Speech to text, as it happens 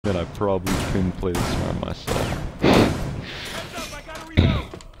then I probably couldn't play this smart myself.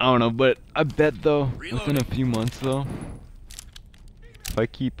 I don't know, but I bet though, within a few months though, if I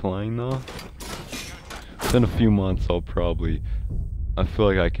keep playing though, within a few months I feel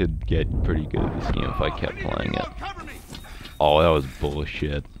like I could get pretty good at this game if I kept playing it. Oh, that was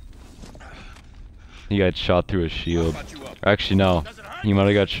bullshit. He got shot through a shield. Actually, no. He might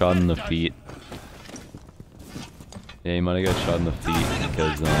have got shot in the feet. Yeah, he might have got shot in the feet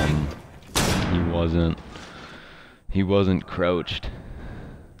because, he wasn't crouched.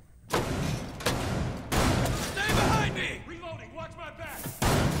 Stay behind me! Reloading, watch my back!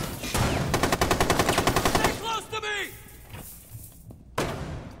 Stay close to me!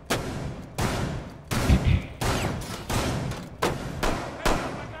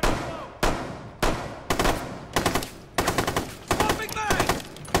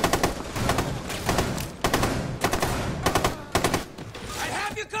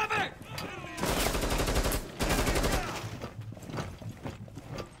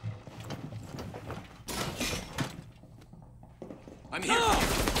 I'm here.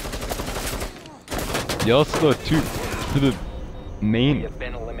 You also for the main. We have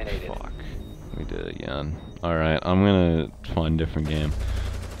been eliminated. Fuck. We did it again. Alright, I'm gonna find a different game.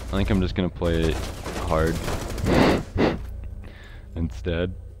 I think I'm just gonna play it hard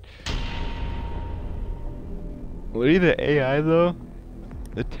instead. What are the AI though?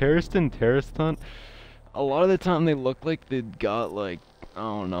 The terrorist and terrorist hunt? A lot of the time they look like they got like, I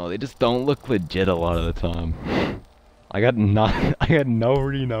don't know, they just don't look legit a lot of the time. I got no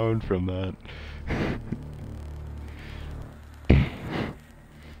renown from that.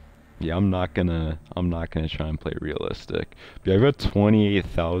 Yeah, I'm not gonna try and play realistic. But I've got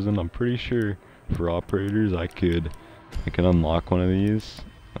 28,000. I'm pretty sure for operators I could unlock one of these.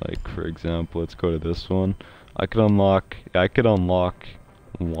 Like for example, let's go to this one. I could unlock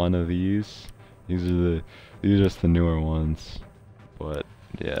one of these. These are just the newer ones. But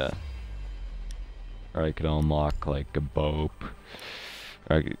yeah. Or I could unlock like a BOPE.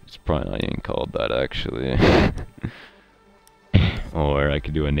 It's probably not even called that actually. Or I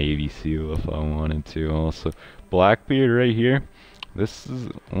could do a Navy SEAL if I wanted to also. Blackbeard right here. This is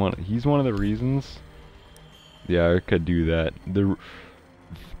he's one of the reasons. Yeah, I could do that.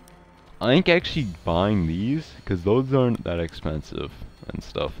 I think actually buying these, because those aren't that expensive and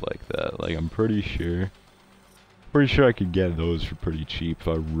stuff like that. Like I'm pretty sure I could get those for pretty cheap if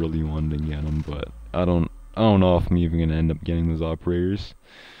I really wanted to get them, but I don't know if I'm even gonna end up getting those operators.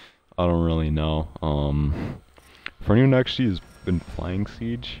 I don't really know. For anyone who actually has been playing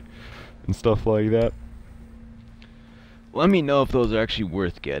Siege and stuff like that, let me know if those are actually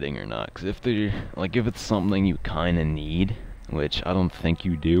worth getting or not. Cause if they're like, if it's something you kind of need, which I don't think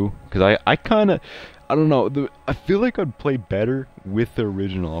you do, cause I don't know. I feel like I'd play better with the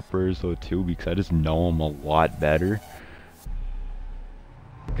original operators though too, because I just know them a lot better.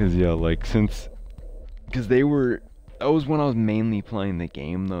 Cause yeah, like cause that was when I was mainly playing the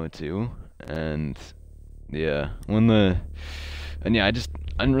game though too, and yeah, yeah, I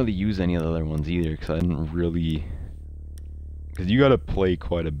didn't really use any of the other ones either, cause I didn't really, cause you gotta play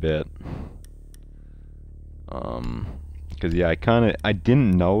quite a bit. Cause yeah, I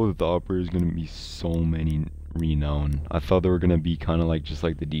didn't know that the operator is gonna be so many renown. I thought they were gonna be kind of like just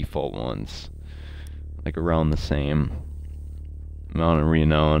like the default ones, like around the same amount of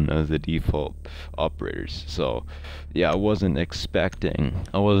renown as the default operators. So yeah, I wasn't expecting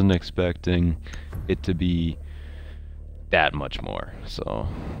it to be that much more. So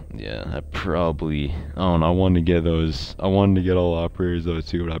yeah, I don't know, I wanted to get all operators though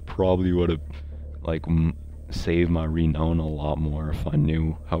too, but I probably would have like saved my renown a lot more if I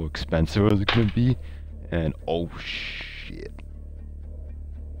knew how expensive it was gonna be. And oh shit,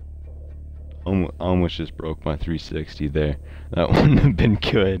 I almost just broke my 360 there. That wouldn't have been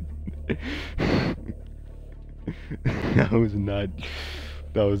good. That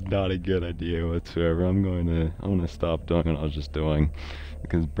was not a good idea whatsoever. I'm gonna stop doing what I was just doing,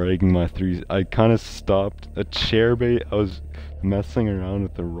 because breaking my I kind of stopped a chair bait. I was messing around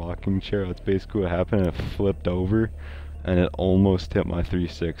with the rocking chair. That's basically what happened. It flipped over and it almost hit my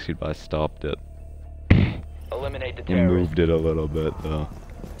 360, but I stopped it. Eliminate the He terrorists. moved it a little bit though.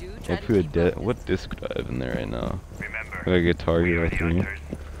 Hopefully what disc do I have in there right now? Like a Guitar Hero 3.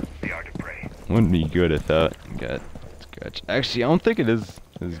 Wouldn't be good at that. Got scratch. Actually, I don't think it is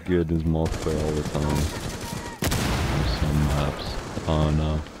as good as multiplayer all the time. There's some maps. Oh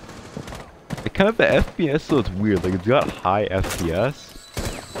no. It kind of, the FPS though, it's weird. Like it's got high FPS,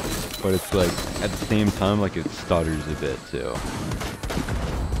 but it's like at the same time like it stutters a bit too.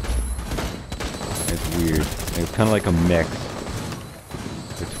 It's weird. It's kind of like a mix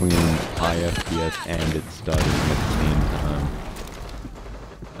between high FPS and it stuttering at the same time.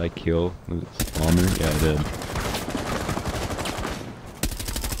 Did I kill the spawner? Yeah, I did.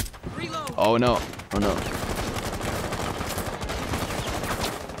 Oh no! Oh no!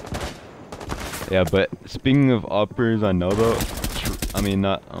 Yeah, but speaking of uppers, I know though. I mean,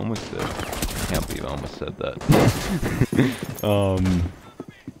 not. I almost said. I can't believe I almost said that.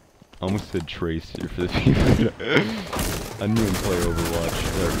 I almost said Tracer for the people. I didn't even play Overwatch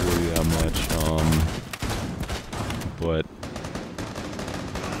really that much. But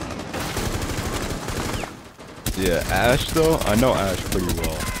yeah, Ash though. I know Ash pretty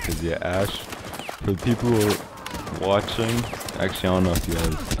well. Cause yeah, Ash. For the people who are watching, actually I don't know if you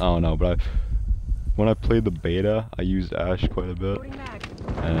guys. I don't know, but when I played the beta, I used Ash quite a bit.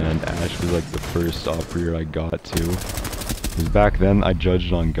 And Ash was like the first operator I got to. Because back then I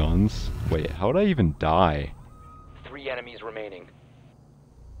judged on guns. Wait, how did I even die? 3 enemies remaining.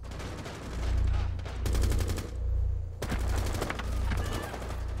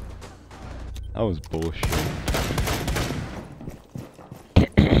 That was bullshit.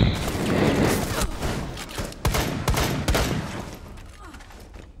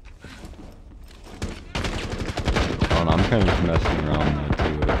 I'm kind of just messing around though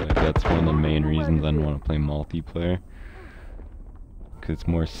too. Like that's one of the main reasons I didn't want to play multiplayer. Cause it's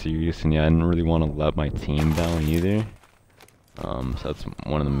more serious, and yeah, I didn't really want to let my team down either. So that's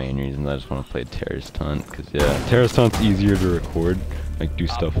one of the main reasons I just want to play Terrorist Hunt. Cause yeah, Terrorist Hunt's easier to record, like do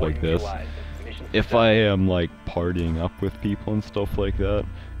stuff like this. If I am like partying up with people and stuff like that.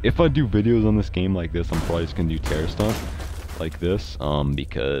 If I do videos on this game like this, I'm probably just gonna do Terrorist Hunt like this.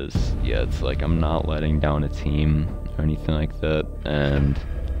 Because yeah, it's like I'm not letting down a team or anything like that, and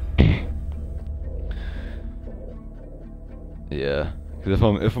yeah, because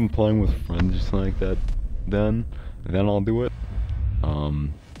if I'm playing with friends or something like that, then I'll do it.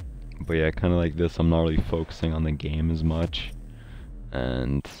 But yeah, kind of like this, I'm not really focusing on the game as much,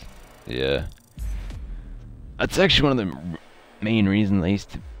 and yeah, that's actually one of the main reasons I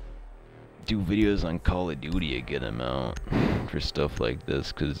used to do videos on Call of Duty a good amount for stuff like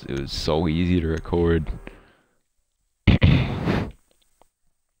this, because it was so easy to record.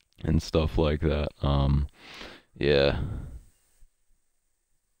 And stuff like that. Yeah.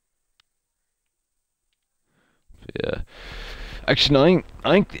 Yeah. Actually,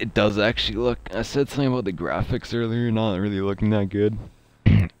 I think it does actually look. I said something about the graphics earlier, not really looking that good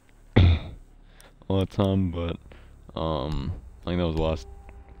all the time, but I think that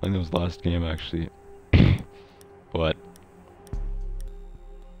was last game actually. But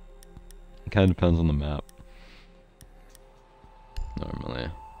it kind of depends on the map.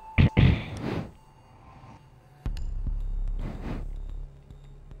 Normally.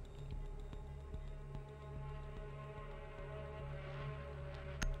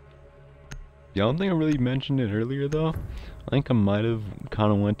 Yeah, I don't think I really mentioned it earlier though. I think I might have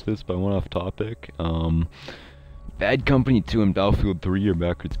kind of went to this, but I went off topic. Bad Company 2 and Battlefield 3 are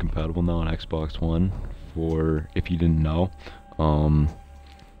backwards compatible now on Xbox One, for if you didn't know.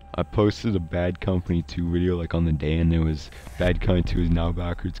 I posted a Bad Company 2 video like on the day, and it was Bad Company 2 is now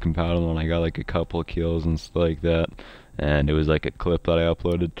backwards compatible, and I got like a couple of kills and stuff like that. And it was like a clip that I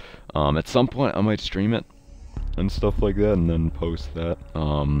uploaded. At some point I might stream it and stuff like that, and then post that.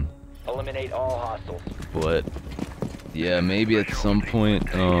 Eliminate all hostiles. But yeah, maybe at some point,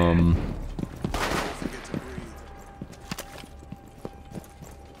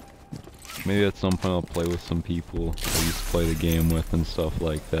 maybe at some point I'll play with some people I used to play the game with and stuff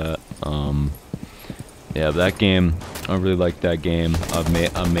like that. Yeah, that game, I really like that game.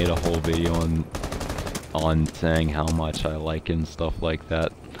 I made a whole video on saying how much I like it and stuff like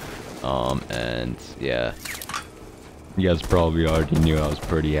that. And yeah, you guys probably already knew I was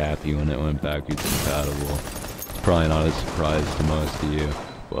pretty happy when it went backwards compatible. It's probably not a surprise to most of you,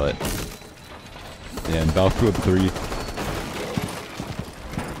 but yeah, in Battlefield 3,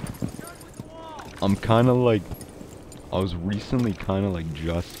 I'm kind of like, I was recently kind of like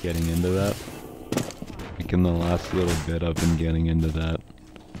just getting into that. Like in the last little bit I've been getting into that.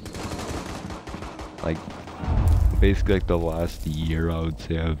 Like, basically like the last year I would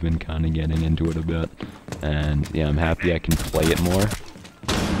say I've been kind of getting into it a bit. And yeah, I'm happy I can play it more.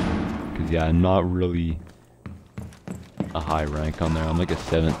 Cause yeah, I'm not really a high rank on there. I'm like a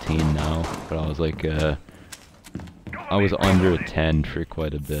 17 now, but I was like I was under a 10 for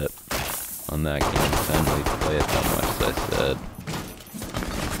quite a bit on that game. I didn't really play it that much, as I said.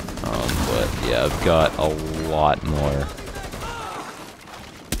 But yeah, I've got a lot more.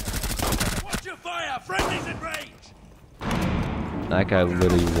 Watch your fire! Friendly's in range! That guy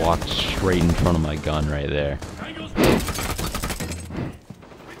literally walked straight in front of my gun right there. Angles.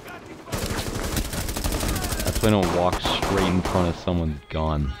 so I don't walk straight in front of someone's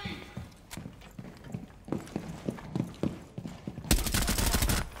gun.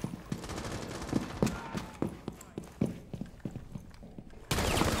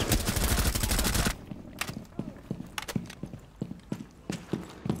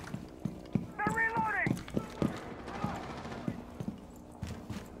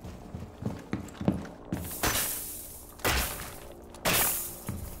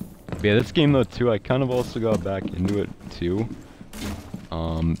 But yeah, this game though too, I kind of also got back into it too,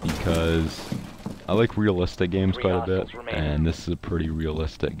 because I like realistic games quite a bit, and this is a pretty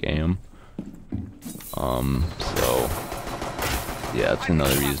realistic game. So yeah, that's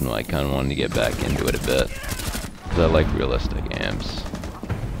another reason why I kind of wanted to get back into it a bit, because I like realistic games.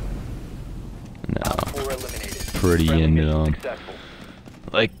 No, pretty into them.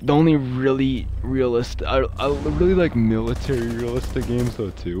 Like, the only really realistic, I really like military realistic games though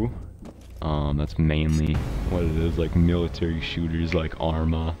too. That's mainly what it is, like military shooters like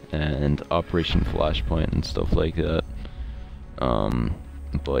Arma and Operation Flashpoint and stuff like that.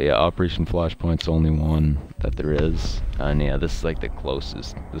 But yeah, Operation Flashpoint's the only one that there is. And yeah, this is like the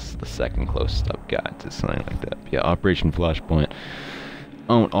closest, this is the second closest I've got to something like that. But yeah, Operation Flashpoint, I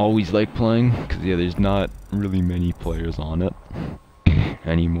don't always like playing, because yeah, there's not really many players on it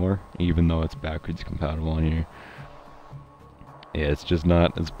anymore, even though it's backwards compatible on here. Yeah, it's just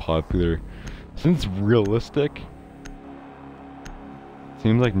not as popular. Since it's realistic,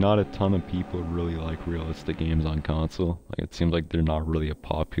 seems like not a ton of people really like realistic games on console. Like, it seems like they're not really a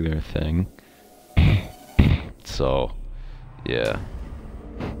popular thing. So, yeah.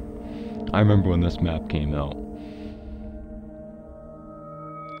 I remember when this map came out.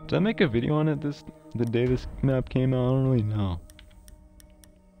 Did I make a video on it the day this map came out? I don't really know.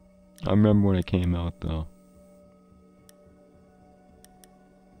 I remember when it came out though.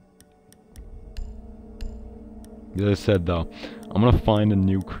 As I said though, I'm gonna find a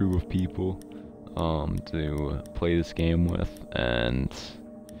new crew of people to play this game with, and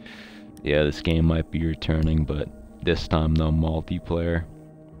yeah, this game might be returning, but this time though multiplayer.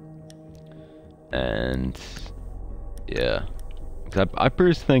 And yeah, 'cause I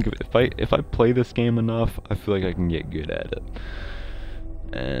personally think if I play this game enough, I feel like I can get good at it.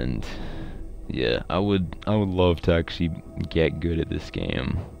 And yeah, I would love to actually get good at this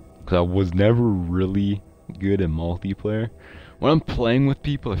game, because I was never really good at multiplayer. When I'm playing with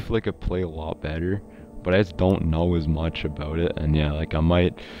people, I feel like I play a lot better, but I just don't know as much about it. And yeah, like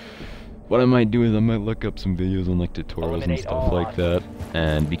what I might do is I might look up some videos on like tutorials and stuff like that.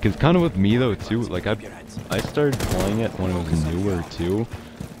 And because kind of with me though too, like I started playing it when it was newer too,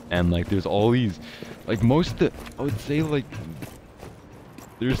 and like there's all these, like I would say like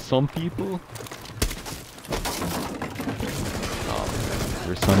there's some people,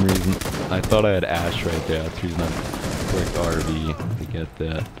 for some reason, I thought I had Ash right there. That's the reason I clicked RB to get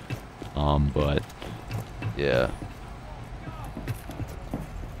that. But yeah.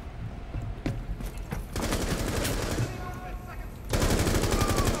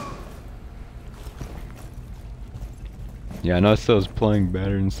 Yeah, I know I still was playing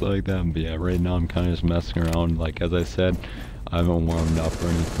better and stuff like that, but yeah, right now I'm kind of just messing around. Like, as I said, I haven't warmed up or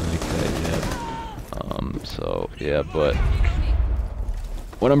anything like that yet. So yeah, but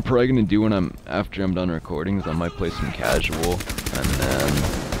what I'm probably gonna do after I'm done recording is I might play some casual, and then,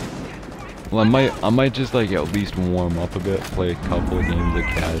 well, I might just like at least warm up a bit, play a couple of games of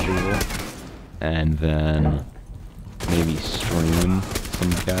casual, and then maybe stream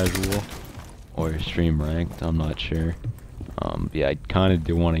some casual or stream ranked. I'm not sure. Yeah, I kind of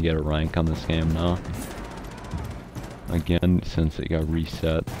do want to get a rank on this game now. Again, since it got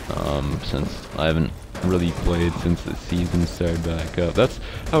reset, since I haven't really played since the season started back up. That's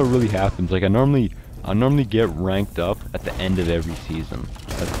how it really happens. Like I normally get ranked up at the end of every season.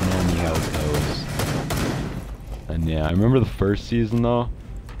 That's normally how it goes. And yeah, I remember the first season though.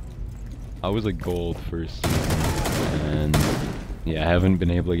 I was a gold first season, and yeah, I haven't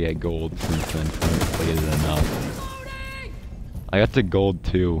been able to get gold since then. I haven't played it enough. I got to gold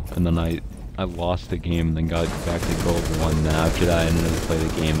 2, and then I lost the game, and then got back to gold 1. And after that, I didn't really play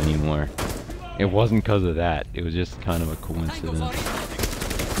the game anymore. It wasn't because of that. It was just kind of a coincidence.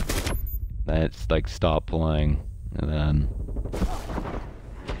 That it's like stopped playing, and then.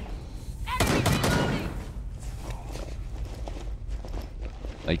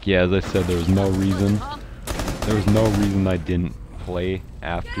 Like yeah, as I said, there was no reason. There was no reason I didn't play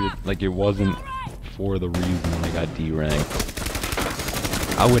after. Like it wasn't for the reason I got D-ranked.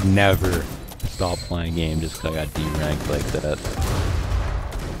 I would never stop playing a game just because I got D-ranked like that.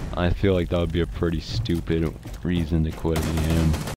 I feel like that would be a pretty stupid reason to quit a game.